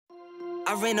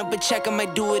I ran up a check, I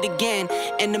might do it again.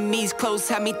 Enemies close,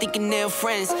 had me thinking they're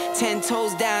friends. 10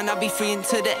 toes down, I'll be free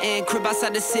until the end. Crib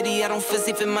outside the city, I don't feel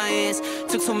safe in my hands.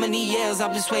 Took so many years,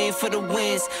 I'm just waiting for the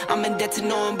wins. I'm in debt to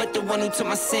no one but the one who took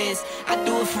my sins. I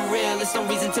do it for real, there's no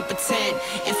reason to pretend.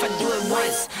 If I do it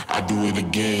once, I do it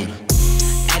again.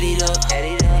 Add it up,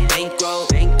 bankroll,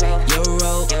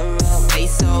 euro,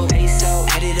 peso,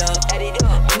 add it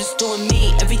up. I'm just doing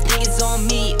me, everything is on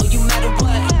me. Oh, you matter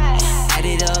what? Add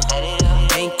it up,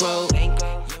 bankroll.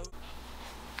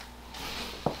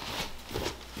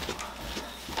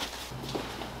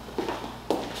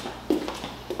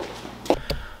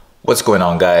 What's going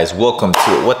on, guys? Welcome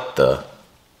to what the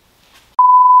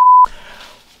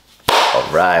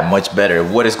Alright, much better.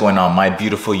 What is going on, my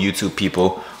beautiful YouTube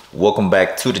people? Welcome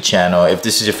back to the channel. If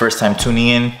this is your first time tuning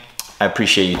in, I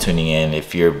appreciate you tuning in.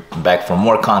 If you're back for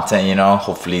more content, you know,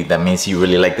 hopefully that means you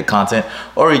really like the content,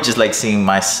 or you just like seeing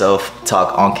myself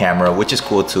talk on camera, which is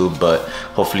cool too. But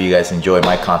hopefully you guys enjoy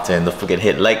my content. Don't forget to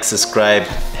hit like, subscribe,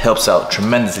 helps out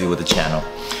tremendously with the channel.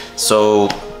 So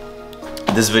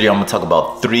in this video, I'm gonna talk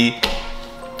about 3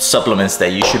 supplements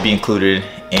that you should be included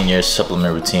in your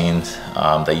supplement routines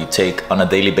that you take on a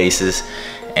daily basis.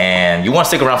 And you want to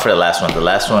stick around for the last one. The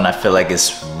last one I feel like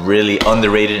is really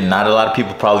underrated and not a lot of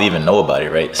people probably even know about it,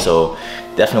 right? So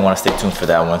definitely want to stay tuned for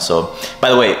that one. So by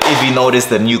the way, if you notice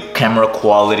the new camera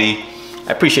quality,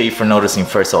 I appreciate you for noticing,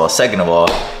 first of all. Second of all,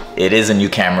 it is a new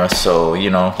camera, so you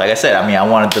know, like I said, I mean, I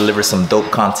want to deliver some dope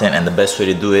content, and the best way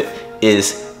to do it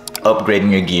is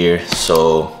upgrading your gear.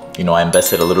 So you know, I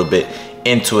invested a little bit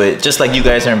into it, just like you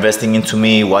guys are investing into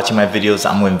me watching my videos.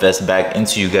 I'm gonna invest back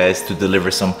into you guys to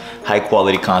deliver some high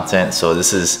quality content. So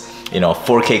this is, you know, a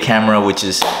 4K camera, which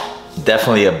is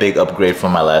definitely a big upgrade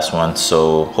from my last one.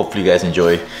 So hopefully you guys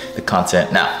enjoy the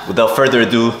content. Now, without further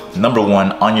ado, number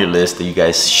 1 on your list that you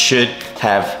guys should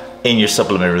have in your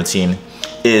supplement routine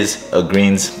is a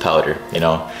greens powder. You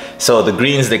know, so the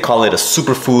greens, they call it a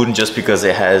superfood just because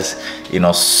it has, you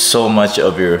know, so much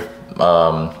of your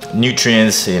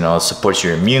nutrients, you know, supports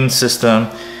your immune system,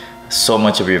 so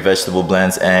much of your vegetable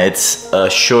blends, and it's a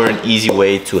short and easy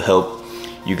way to help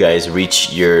you guys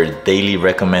reach your daily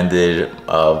recommended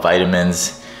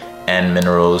vitamins and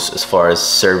minerals as far as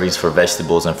servings for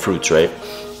vegetables and fruits, right?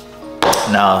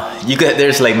 Now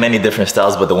there's like many different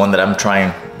styles, but the one that I'm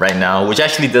trying right now, which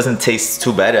actually doesn't taste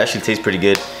too bad, it actually tastes pretty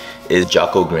good, is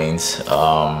Jocko Greens.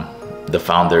 The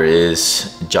founder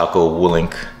is Jocko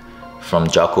Willink from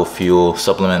Jocko Fuel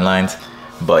supplement lines.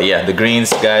 But yeah, the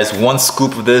greens, guys, 1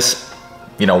 scoop of this,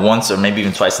 you know, once or maybe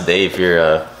even twice a day if you're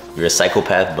a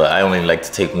psychopath, but I only like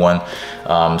to take 1.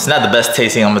 It's not the best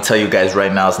tasting, I'm gonna tell you guys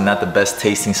right now, it's not the best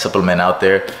tasting supplement out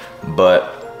there, but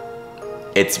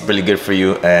it's really good for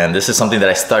you. And this is something that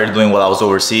I started doing while I was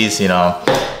overseas. You know,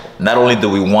 not only do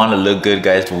we want to look good,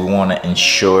 guys, but we want to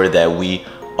ensure that we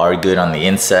are good on the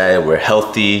inside, we're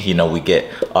healthy, you know, we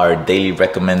get our daily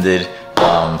recommended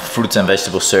fruits and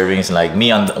vegetable servings. Like me,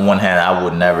 on the one hand, I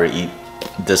would never eat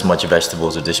this much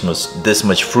vegetables or this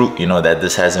much fruit, you know, that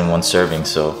this has in 1 serving.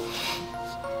 So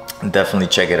definitely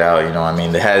check it out. You know, I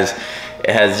mean, it has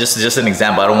just an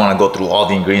example. I don't want to go through all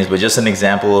the ingredients, but just an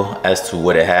example as to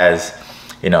what it has.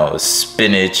 You know,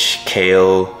 spinach,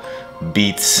 kale,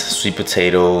 beets, sweet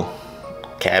potato,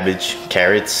 cabbage,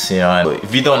 carrots. You know,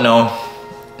 if you don't know,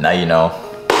 now you know.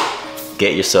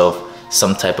 Get yourself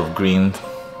some type of green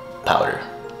powder.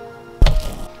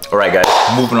 All right, guys,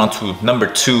 moving on to number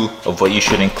 2 of what you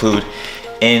should include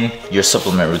in your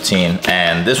supplement routine.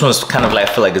 And this one's kind of like,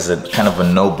 I feel like it's a kind of a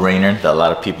no-brainer that a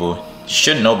lot of people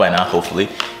should know by now, hopefully.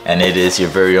 And it is your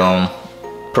very own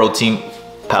protein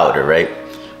powder, right?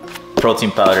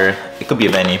 Protein powder, it could be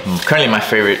of any. Currently my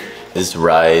favorite is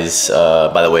Rise.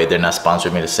 By the way, they're not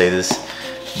sponsoring me to say this,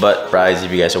 but Rise,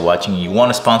 if you guys are watching, you want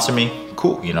to sponsor me,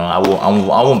 cool, you know, I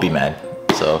won't be mad.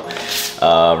 So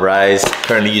Rise,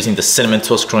 currently using the Cinnamon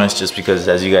Toast Crunch just because,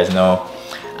 as you guys know,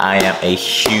 I am a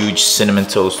huge Cinnamon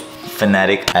Toast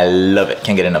fanatic. I love it,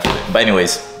 can't get enough of it. But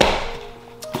anyways,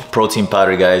 protein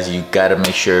powder, guys, you gotta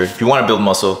make sure, if you want to build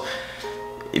muscle,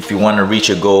 if you want to reach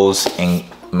your goals and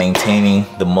maintaining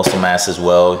the muscle mass as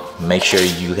well, make sure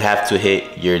you have to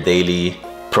hit your daily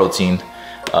protein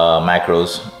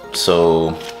macros.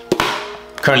 So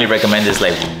currently recommended is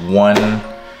like 1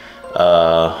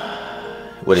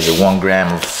 1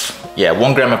 gram of, yeah,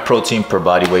 1 gram of protein per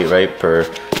body weight, right? Per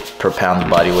pound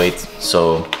body weight.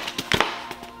 So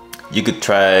you could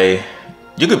try,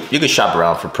 you could shop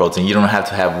around for protein. You don't have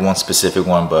to have 1 specific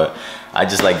one, but I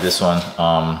just like this one.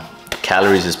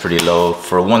 Calories is pretty low.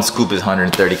 For 1 scoop is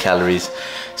 130 calories.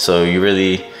 So you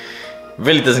really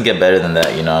doesn't get better than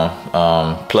that, you know.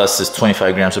 Plus it's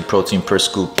 25 grams of protein per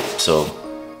scoop. So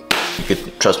you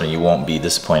could trust me, you won't be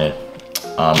disappointed.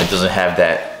 It doesn't have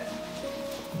that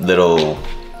little,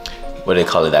 what do they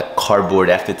call it, that cardboard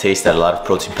aftertaste that a lot of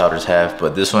protein powders have,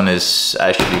 but this one is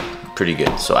actually pretty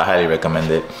good, so I highly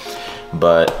recommend it.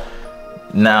 But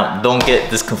now don't get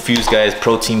this confused, guys.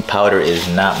 Protein powder is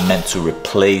not meant to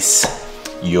replace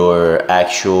your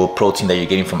actual protein that you're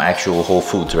getting from actual whole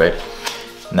foods, right?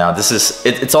 Now this is,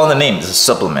 it's on the name, it's a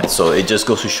supplement, so it just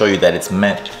goes to show you that it's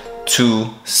meant to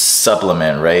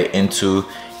supplement, right, into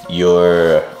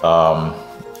your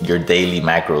daily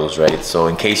macros, right? So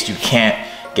in case you can't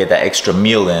get that extra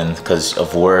meal in because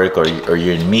of work, or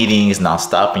you're in meetings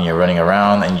non-stop and you're running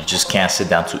around and you just can't sit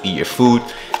down to eat your food,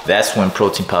 that's when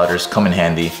protein powders come in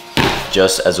handy,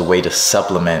 just as a way to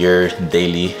supplement your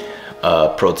daily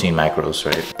protein macros,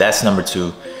 right? That's number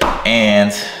 2.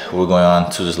 And we're going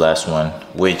on to this last one,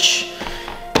 which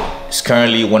is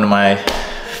currently one of my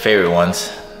favorite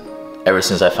ones ever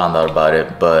since I found out about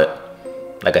it. But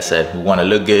like I said, we want to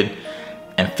look good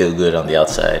and feel good on the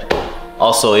outside.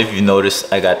 Also, if you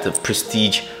notice, I got the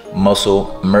Prestige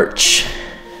Muscle merch.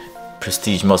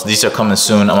 Prestige Muscle, these are coming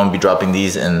soon. I'm gonna be dropping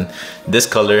these in this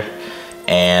color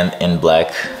and in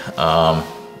black.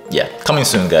 Yeah, coming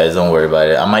soon, guys, don't worry about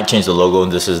it. I might change the logo.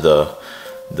 This is the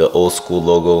old school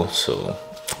logo, so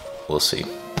we'll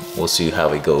see how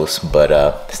it goes. But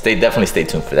definitely stay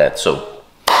tuned for that. So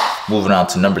moving on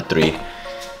to number 3,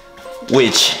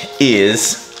 which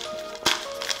is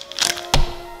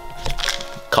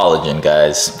collagen,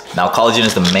 guys. Now collagen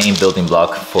is the main building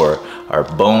block for our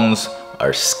bones,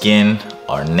 our skin,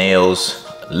 our nails,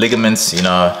 ligaments. You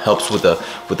know, helps with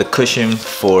the cushion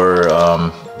for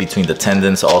between the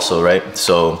tendons also, right?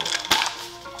 So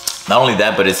not only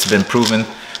that, but it's been proven,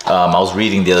 I was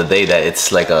reading the other day that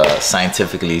it's like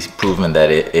scientifically proven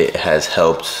that it has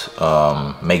helped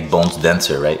make bones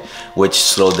denser, right? Which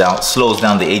slows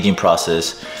down the aging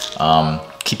process,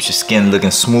 keeps your skin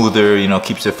looking smoother, you know,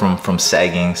 keeps it from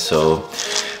sagging. So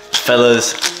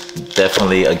fellas,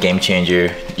 definitely a game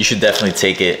changer. You should definitely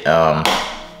take it.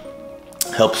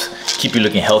 Helps keep you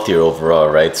looking healthier overall,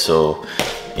 right? So,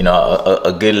 you know,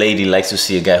 a good lady likes to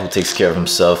see a guy who takes care of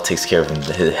himself, takes care of him,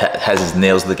 has his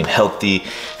nails looking healthy,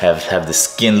 have the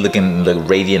skin looking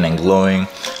radiant and glowing.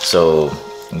 So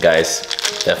guys,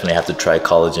 definitely have to try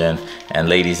collagen. And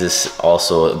ladies, this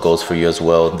also goes for you as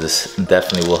well. This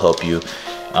definitely will help you.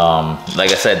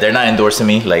 Like I said, they're not endorsing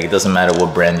me. Like, it doesn't matter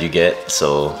what brand you get.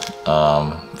 So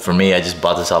for me, I just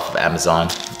bought this off of Amazon.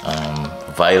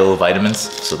 Vital Vitamins,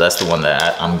 so that's the one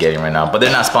that I'm getting right now, but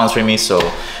they're not sponsoring me, so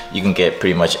you can get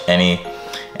pretty much any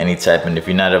type. And if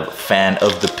you're not a fan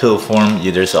of the pill form,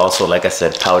 there's also, like I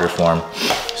said, powder form.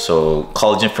 So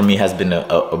collagen for me has been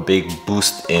a big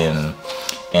boost in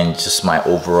just my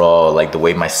overall, like, the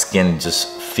way my skin just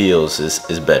feels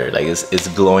is better. Like, it's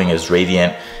glowing, it's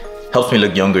radiant, helps me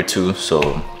look younger too. So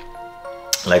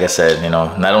like I said, you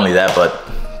know, not only that, but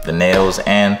the nails.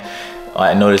 And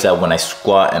I noticed that when I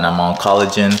squat and I'm on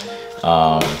collagen,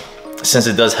 since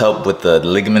it does help with the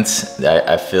ligaments,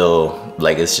 I feel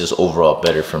like it's just overall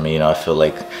better for me. You know, I feel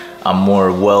like I'm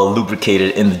more well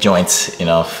lubricated in the joints, you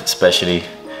know, especially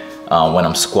when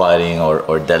I'm squatting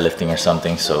or deadlifting or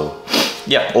something. So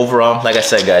yeah, overall, like I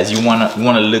said, guys, you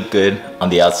wanna look good on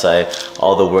the outside.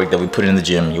 All the work that we put in the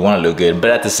gym, you wanna look good, but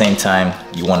at the same time,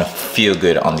 you wanna feel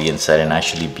good on the inside and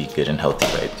actually be good and healthy,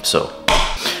 right? So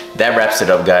that wraps it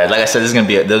up, guys. Like I said,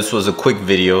 this was a quick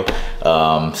video,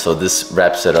 so this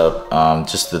wraps it up.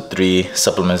 Just the 3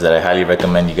 supplements that I highly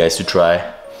recommend you guys to try.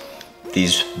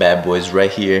 These bad boys right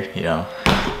here, you know.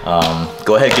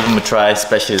 Go ahead, give them a try,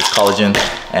 especially this collagen,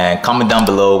 and comment down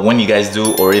below when you guys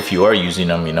do, or if you are using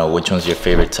them, you know, which one's your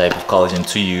favorite type of collagen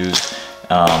to use.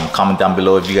 Comment down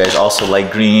below if you guys also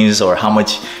like greens, or how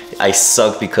much I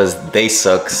suck because they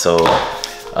suck. So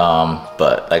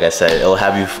but like I said, it'll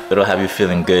have you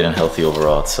feeling good and healthy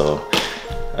overall. So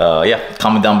yeah,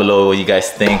 comment down below what you guys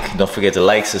think. Don't forget to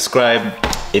like, subscribe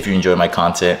if you enjoy my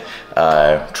content.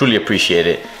 Truly appreciate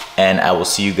it, and I will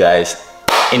see you guys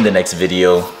in the next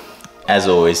video. As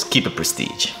always, keep it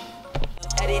prestige.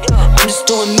 I'm just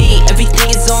doing me, everything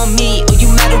is on me. Oh, you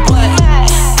matter what?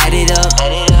 Add it up,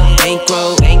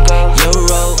 bankroll,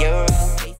 euro.